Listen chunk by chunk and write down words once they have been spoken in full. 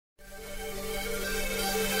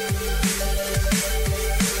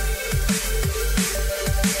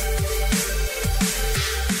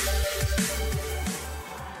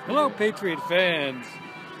Patriot fans.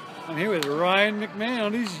 I'm here with Ryan McMahon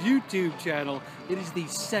on his YouTube channel. It is the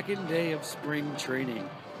second day of spring training.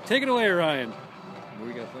 Take it away, Ryan. What do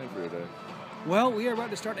we got planned for today? Well, we are about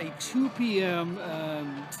to start a 2 p.m.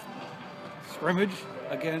 Scrimmage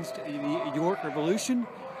against the York Revolution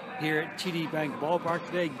here at TD Bank Ballpark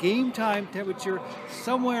today. Game time temperature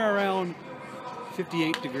somewhere around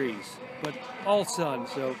 58 degrees, but all sun,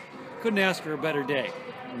 so couldn't ask for a better day.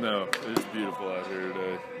 No, it's beautiful out here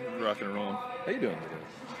today. Rocking and rolling. How you doing today?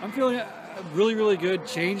 I'm feeling really, really good.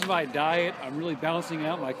 Changed my diet. I'm really balancing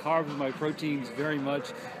out my carbs and my proteins very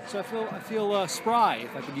much. So I feel spry,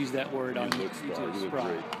 if I could use that word on YouTube. You look Spry.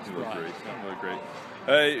 great. You look Spry. great. You look great.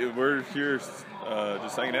 Hey, we're here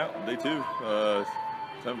just hanging out. Day 2.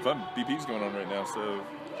 Having fun. BP's going on right now, so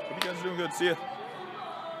hope you guys are doing good. See ya.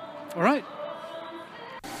 All right.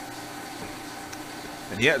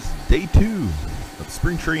 And yes, day 2 of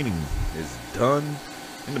spring training is done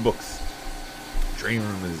in the books. Training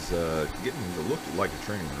room is getting to look like a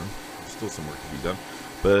training room. There's still some work to be done,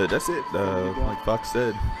 but that's it. Like Fox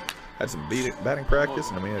said, had some batting practice,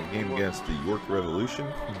 and then we had a game against the York Revolution.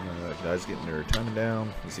 Guys getting their timing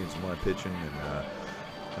down. We've seen some live pitching, and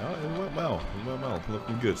it went well. It went well.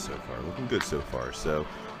 Looking good so far. So,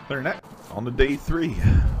 other than that, on to day 3.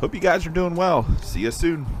 Hope you guys are doing well. See you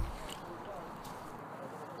soon.